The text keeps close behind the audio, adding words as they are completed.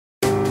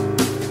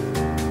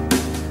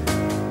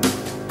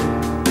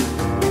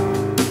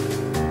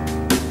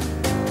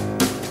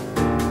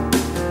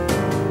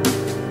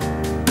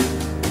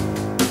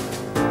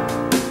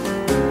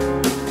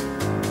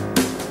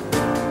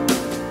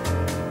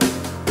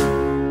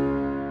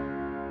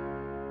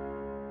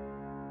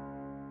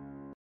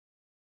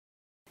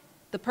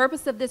The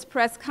purpose of this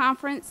press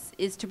conference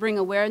is to bring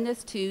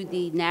awareness to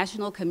the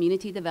National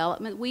Community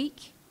Development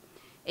Week,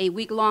 a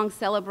week-long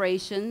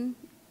celebration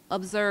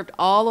observed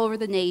all over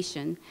the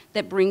nation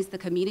that brings the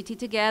community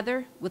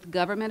together with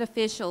government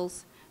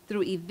officials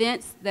through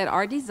events that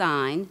are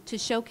designed to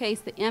showcase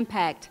the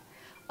impact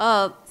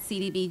of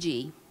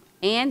CDBG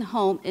and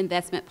home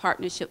investment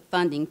partnership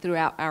funding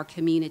throughout our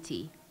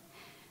community.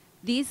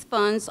 These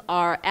funds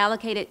are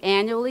allocated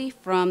annually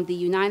from the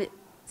United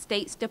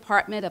States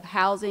Department of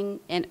Housing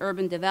and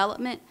Urban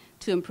Development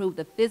to improve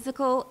the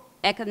physical,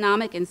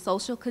 economic, and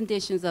social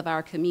conditions of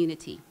our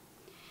community,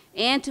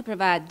 and to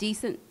provide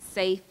decent,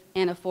 safe,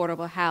 and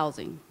affordable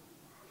housing.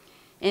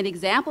 An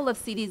example of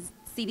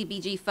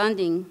CDBG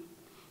funding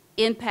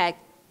impact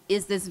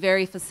is this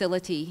very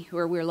facility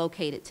where we're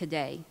located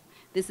today.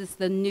 This is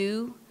the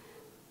new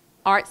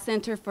Art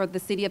Center for the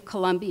City of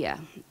Columbia.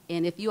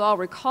 And if you all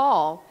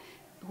recall,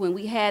 when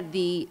we had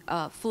the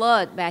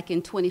flood back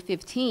in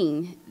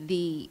 2015,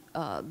 the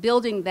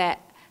building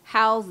that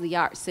housed the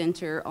Art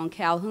Center on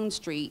Calhoun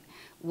Street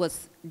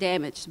was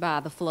damaged by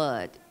the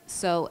flood.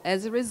 So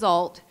as a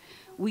result,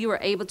 we were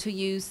able to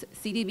use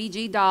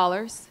CDBG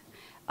dollars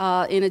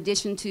in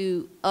addition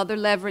to other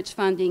leverage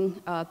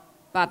funding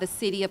by the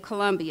City of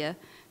Columbia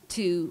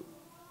to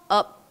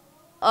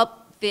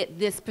upfit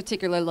this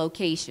particular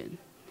location.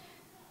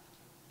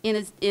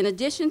 In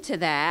addition to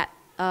that,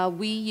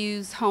 we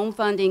used home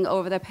funding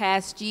over the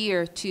past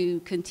year to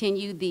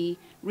continue the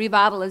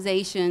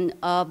revitalization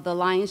of the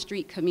Lion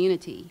Street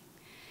community.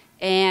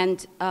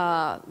 And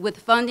with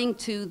funding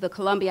to the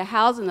Columbia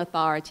Housing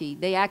Authority,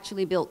 they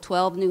actually built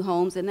 12 new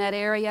homes in that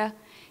area,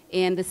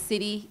 and the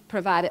city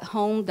provided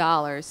home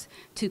dollars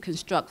to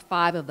construct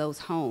 5 of those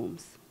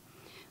homes.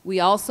 We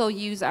also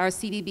use our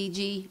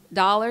CDBG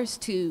dollars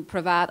to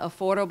provide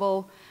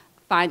affordable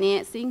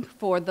financing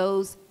for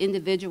those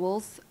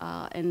individuals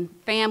and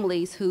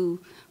families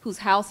whose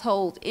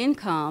household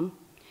income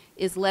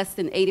is less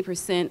than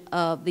 80%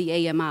 of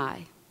the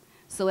AMI.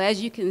 So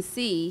as you can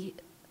see,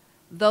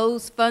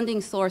 those funding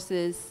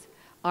sources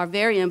are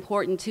very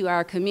important to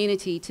our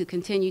community to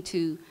continue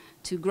to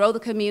grow the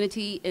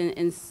community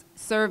and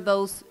serve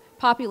those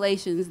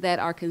populations that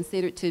are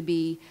considered to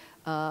be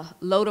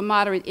low to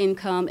moderate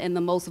income and the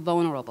most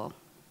vulnerable.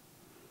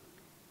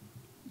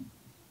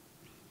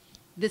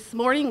 This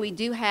morning we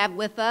do have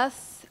with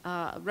us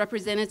a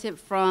representative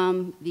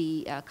from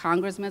the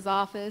Congressman's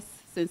office.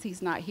 Since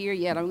he's not here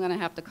yet, I'm going to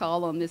have to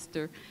call on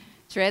Mr.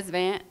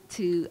 Tresvant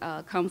to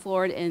come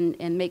forward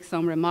and make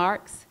some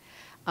remarks.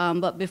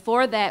 But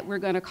before that, we're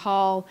going to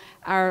call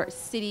our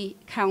city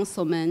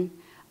councilman,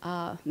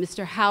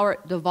 Mr. Howard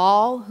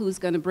Duvall, who's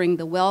going to bring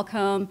the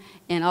welcome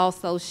and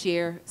also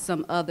share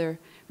some other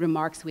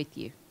remarks with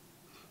you.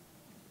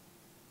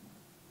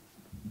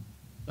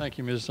 Thank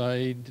you, Ms.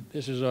 Saeed.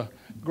 This is a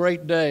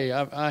great day.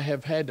 I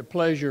have had the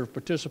pleasure of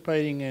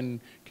participating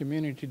in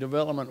Community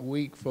Development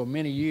Week for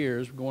many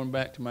years, going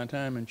back to my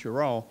time in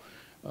Chirral.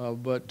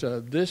 But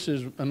this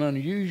is an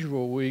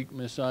unusual week,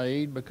 Ms.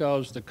 Saeed,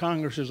 because the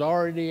Congress has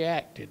already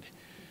acted.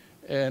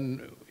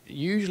 And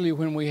usually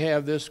when we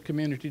have this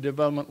Community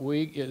Development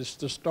Week, it's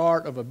the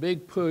start of a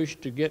big push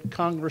to get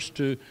Congress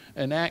to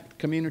enact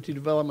community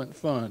development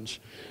funds.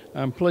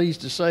 I'm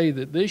pleased to say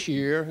that this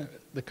year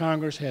the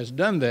Congress has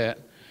done that.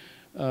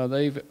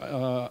 They've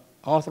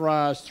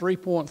authorized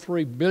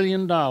 $3.3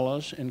 billion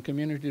in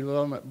community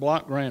development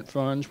block grant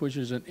funds, which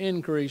is an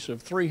increase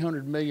of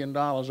 $300 million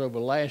over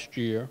last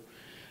year.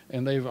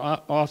 And they've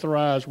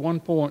authorized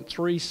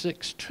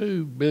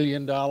 $1.362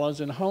 billion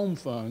in home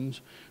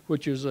funds,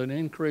 which is an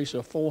increase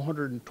of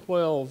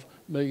 $412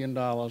 million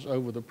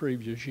over the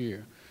previous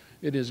year.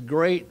 It is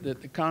great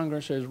that the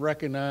Congress has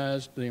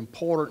recognized the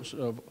importance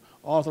of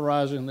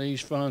authorizing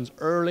these funds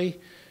early.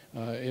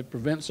 It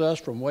prevents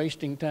us from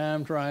wasting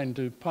time trying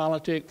to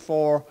politic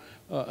for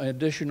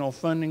additional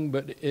funding,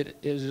 but it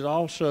is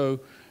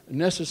also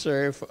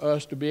necessary for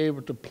us to be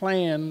able to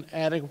plan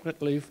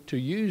adequately to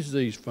use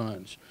these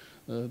funds.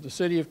 The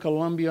City of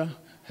Columbia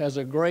has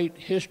a great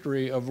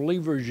history of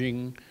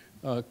leveraging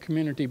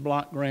community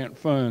block grant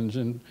funds.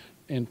 In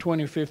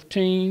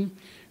 2015,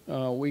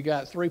 we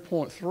got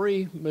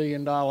 $3.3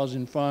 million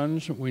in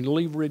funds. We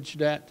leveraged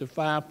that to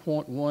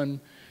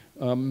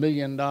 $5.1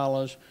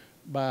 million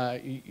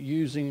by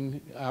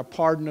using our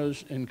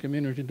partners in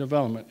community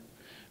development.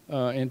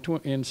 In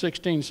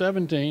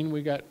 16-17,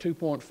 we got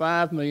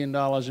 $2.5 million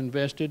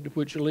invested,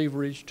 which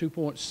leveraged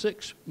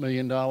 $2.6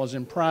 million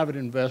in private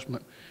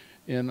investment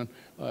in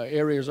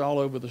areas all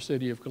over the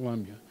City of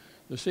Columbia.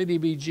 The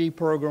CDBG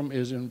program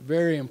is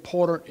very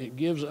important. It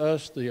gives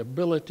us the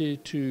ability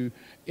to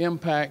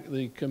impact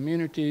the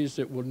communities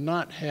that would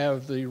not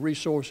have the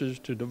resources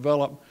to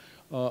develop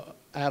out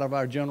of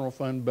our general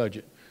fund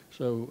budget.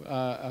 So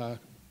I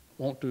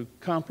want to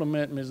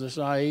compliment Mrs.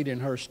 Saeed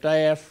and her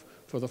staff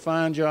for the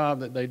fine job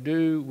that they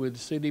do with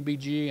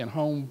CDBG and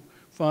home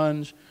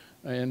funds.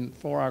 And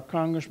for our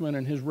congressman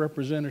and his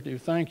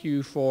representative, thank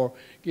you for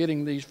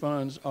getting these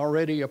funds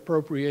already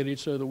appropriated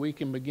so that we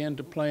can begin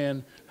to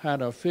plan how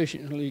to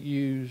efficiently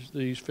use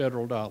these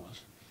federal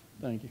dollars.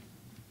 Thank you.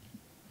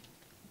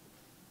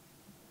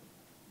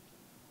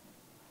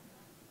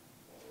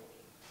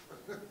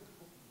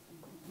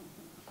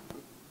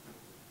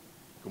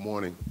 Good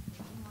morning.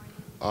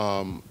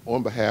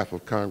 On behalf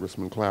of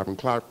Congressman Clapper,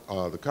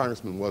 the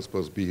congressman was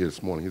supposed to be here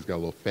this morning. He's got a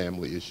little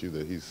family issue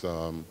that he's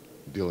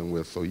dealing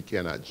with, so he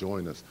cannot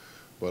join us.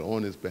 But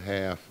on his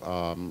behalf,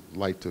 I'd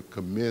like to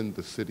commend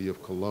the City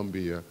of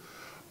Columbia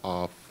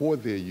for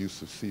their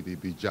use of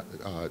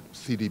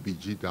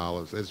CDBG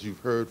dollars. As you've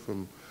heard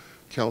from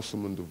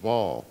Councilman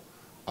Duvall,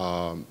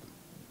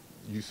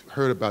 you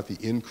heard about the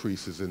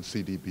increases in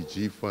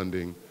CDBG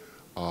funding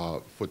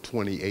for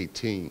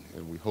 2018,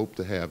 and we hope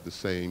to have the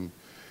same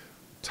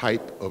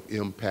type of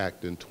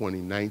impact in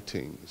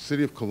 2019. The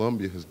City of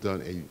Columbia has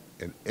done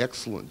an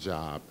excellent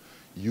job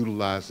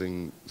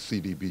utilizing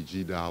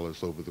CDBG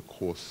dollars over the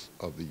course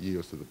of the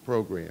years of the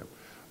program.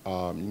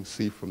 You can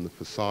see from the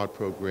facade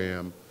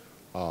program,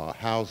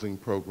 housing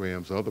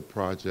programs, other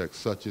projects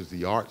such as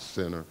the Arts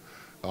Center,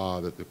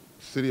 that the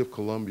City of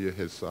Columbia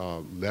has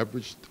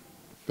leveraged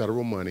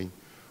federal money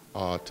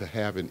to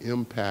have an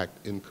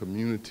impact in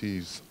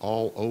communities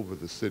all over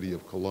the City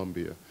of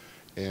Columbia.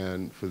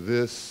 And for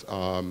this,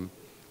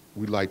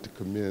 we'd like to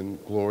commend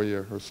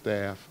Gloria, her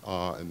staff,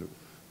 and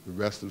the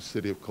rest of the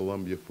City of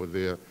Columbia for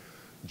their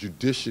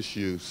judicious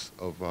use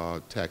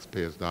of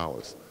taxpayers'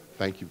 dollars.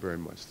 Thank you very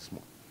much this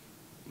morning.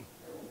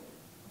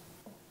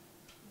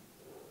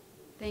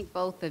 Thank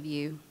both of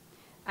you.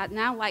 I'd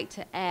now like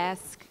to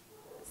ask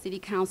City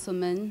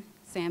Councilman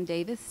Sam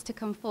Davis to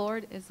come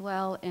forward as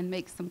well and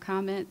make some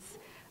comments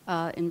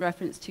in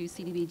reference to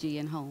CDBG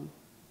and HOME.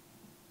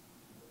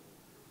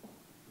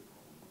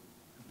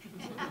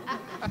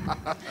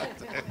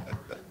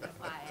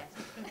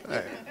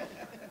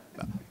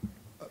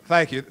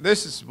 Thank you.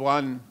 This is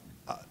one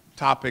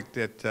topic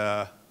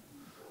that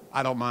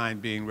I don't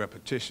mind being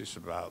repetitious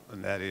about,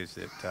 and that is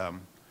that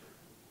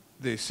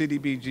the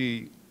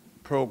CDBG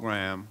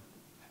program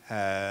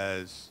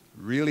has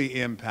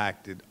really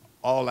impacted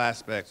all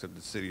aspects of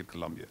the City of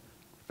Columbia: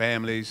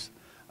 families,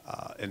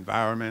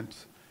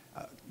 environment,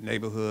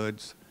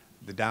 neighborhoods,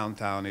 the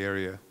downtown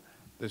area.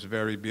 This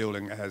very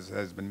building, as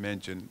has been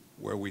mentioned,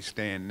 where we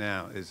stand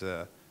now, is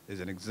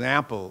an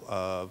example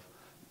of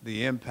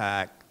the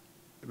impact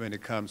when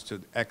it comes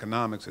to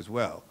economics as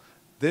well.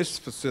 This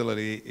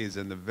facility is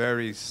in the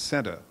very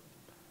center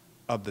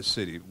of the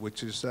city,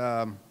 which is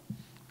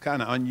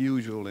kind of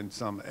unusual in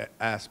some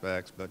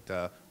aspects,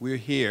 but we're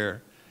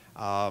here.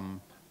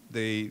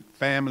 The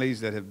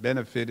families that have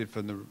benefited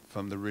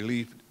from the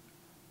relief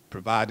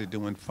provided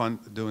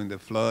during the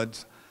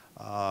floods,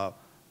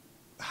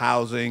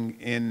 housing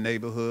in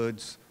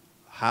neighborhoods,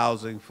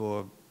 housing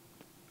for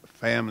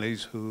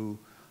families who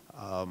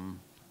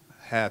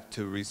have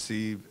to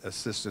receive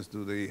assistance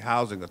through the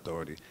Housing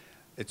Authority.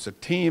 It's a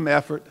team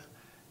effort.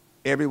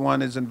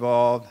 Everyone is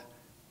involved,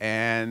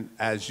 and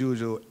as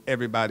usual,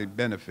 everybody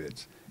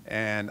benefits.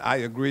 And I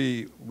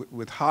agree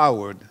with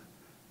Howard.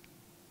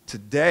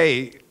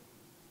 Today,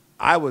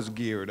 I was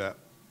geared up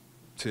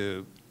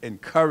to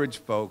encourage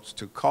folks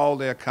to call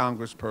their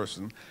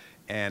congressperson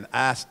and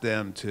ask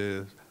them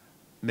to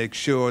make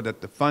sure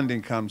that the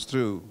funding comes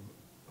through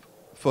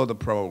for the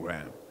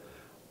program.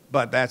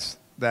 But that's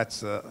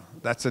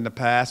in the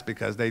past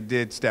because they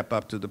did step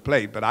up to the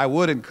plate. But I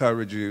would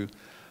encourage you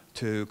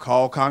to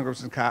call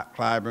Congressman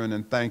Clyburn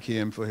and thank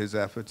him for his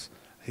efforts.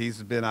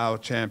 He's been our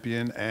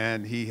champion,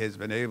 and he has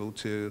been able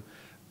to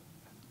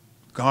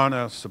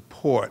garner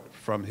support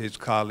from his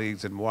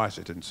colleagues in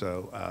Washington.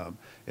 So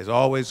it's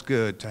always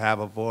good to have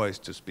a voice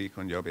to speak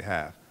on your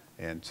behalf.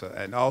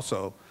 And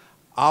also,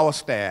 our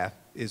staff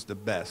is the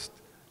best.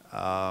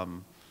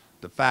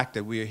 The fact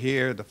that we're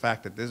here, the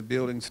fact that this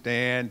building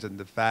stands, and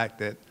the fact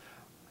that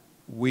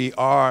we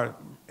are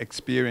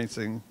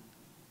experiencing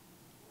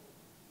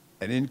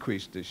an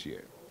increase this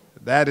year,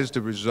 that is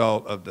the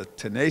result of the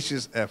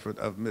tenacious effort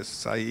of Ms.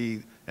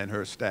 Saeed and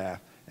her staff,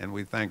 and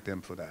we thank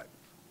them for that.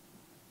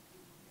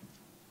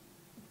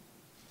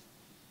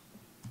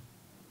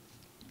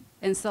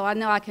 And so I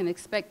know I can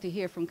expect to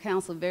hear from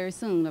council very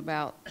soon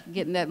about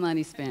getting that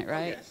money spent,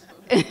 right?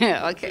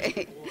 Yes.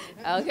 Okay.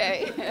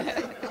 Okay.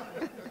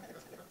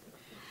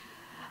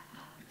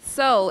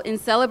 So in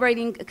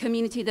celebrating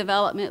Community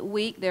Development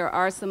Week, there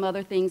are some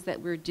other things that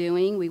we're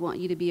doing we want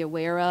you to be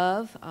aware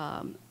of.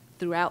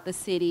 Throughout the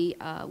city,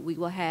 we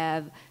will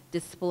have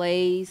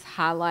displays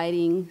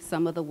highlighting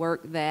some of the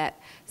work that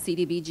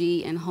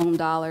CDBG and HOME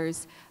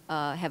dollars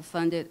have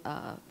funded,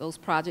 those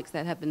projects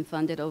that have been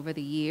funded over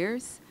the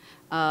years.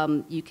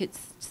 You could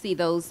see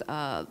those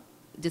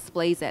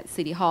displays at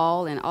City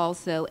Hall and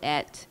also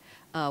at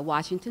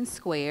Washington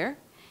Square.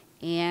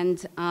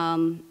 And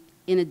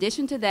in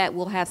addition to that,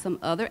 we'll have some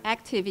other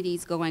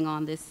activities going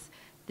on this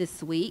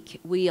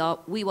week. We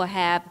will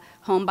have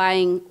home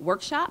buying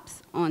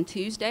workshops on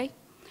Tuesday,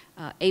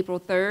 April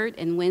 3rd,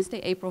 and Wednesday,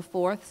 April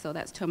 4th. So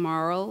that's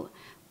tomorrow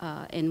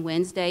and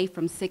Wednesday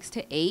from 6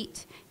 to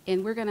 8.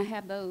 And we're going to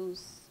have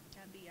those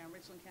At the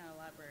Richland County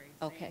Library.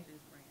 Okay.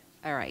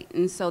 All right,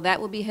 and so that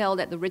will be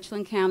held at the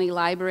Richland County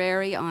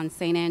Library on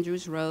St.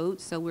 Andrews Road.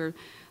 So we're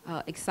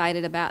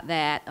excited about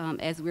that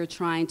as we're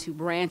trying to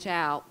branch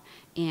out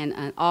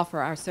and offer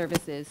our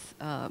services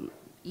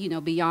you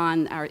know,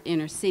 beyond our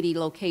inner city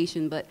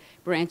location, but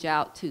branch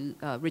out to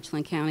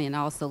Richland County and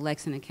also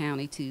Lexington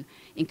County to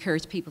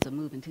encourage people to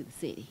move into the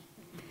city.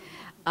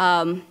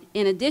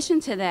 In addition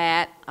to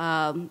that,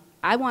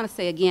 I want to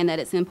say again that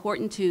it's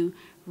important to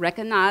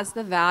recognize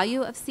the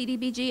value of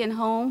CDBG and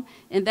home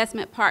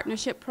investment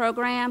partnership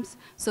programs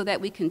so that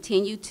we can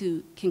continue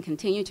to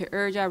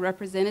urge our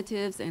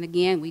representatives. And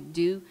again, we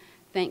do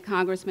thank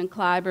Congressman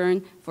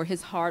Clyburn for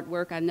his hard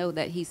work. I know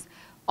that he's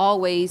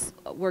always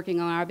working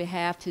on our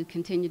behalf to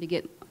continue to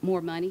get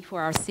more money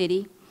for our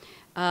city.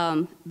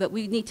 But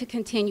we need to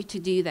continue to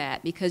do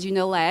that because, you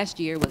know, last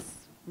year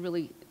was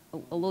really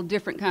a little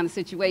different kind of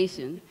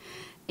situation.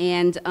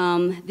 And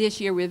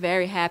this year we're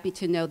very happy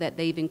to know that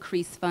they've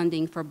increased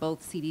funding for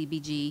both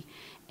CDBG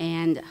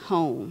and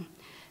home.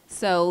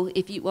 So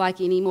if you'd like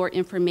any more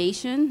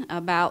information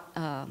about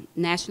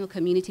National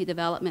Community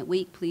Development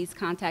Week, please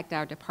contact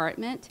our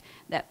department.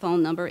 That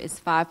phone number is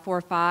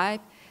 545-3373,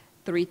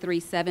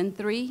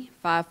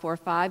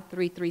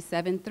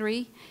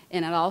 545-3373.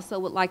 And I also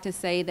would like to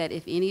say that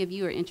if any of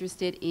you are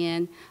interested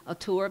in a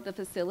tour of the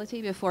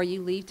facility before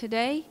you leave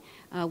today,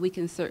 we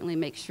can certainly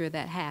make sure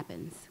that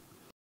happens.